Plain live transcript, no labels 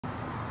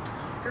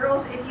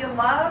Girls, if you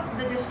love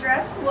the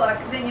distressed look,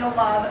 then you'll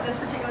love this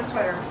particular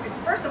sweater.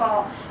 First of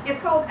all, it's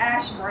called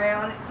ash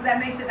brown, so that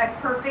makes it a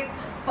perfect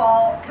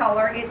fall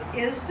color. It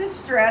is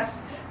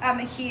distressed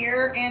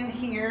here and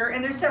here,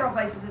 and there's several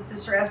places it's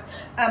distressed.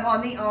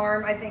 On the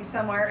arm, I think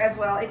somewhere as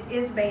well. It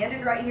is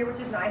banded right here,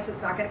 which is nice, so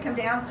it's not going to come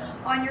down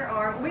on your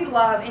arm. We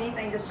love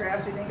anything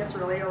distressed. We think it's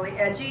really, really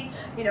edgy.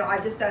 You know,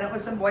 I've just done it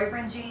with some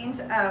boyfriend jeans.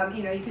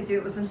 You know, you could do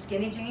it with some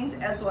skinny jeans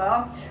as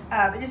well.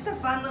 But just a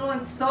fun little one,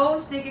 so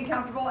sneaking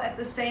comfortable at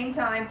the same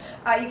time.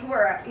 You can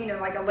wear a, you know,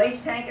 like a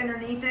lace tank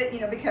underneath it,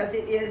 you know, because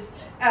it is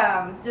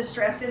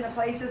distressed in the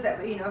places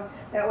that, you know,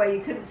 that way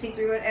you couldn't see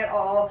through it at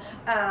all.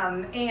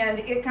 And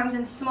it comes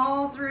in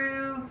small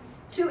through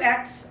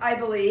 2X, I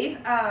believe.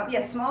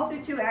 Yeah, small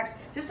through 2X.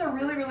 Just a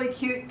really, really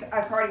cute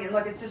cardigan.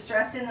 Look, it's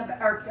distressed in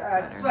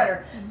the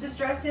sweater.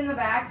 Distressed in the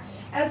back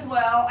as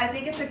well. I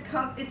think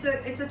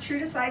it's a true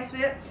to size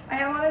fit. I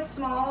have on a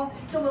small.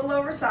 It's a little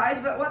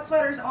oversized, but what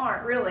sweaters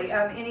aren't really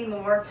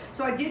anymore?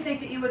 So I do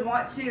think that you would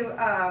want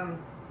to.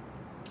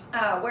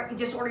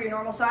 Just order your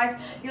normal size.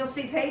 You'll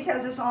see Paige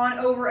has this on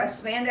over a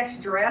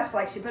spandex dress,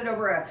 like she put it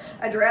over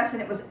a dress,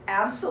 and it was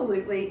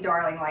absolutely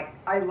darling. Like,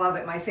 I love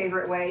it, my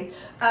favorite way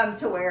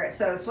to wear it.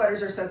 So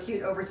sweaters are so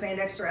cute over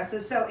spandex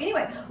dresses. So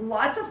anyway,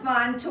 lots of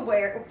fun to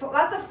wear,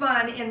 lots of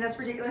fun in this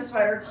particular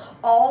sweater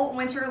all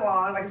winter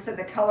long. Like I said,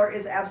 the color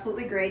is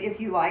absolutely great if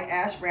you like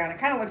ash brown. It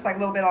kind of looks like a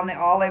little bit on the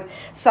olive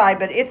side,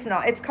 but it's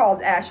not. It's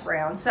called ash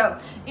brown. So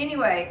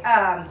anyway,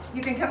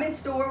 you can come in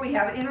store. We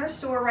have it in our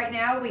store right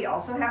now. We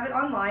also have it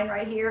online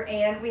right here,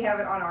 and we have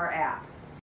it on our app.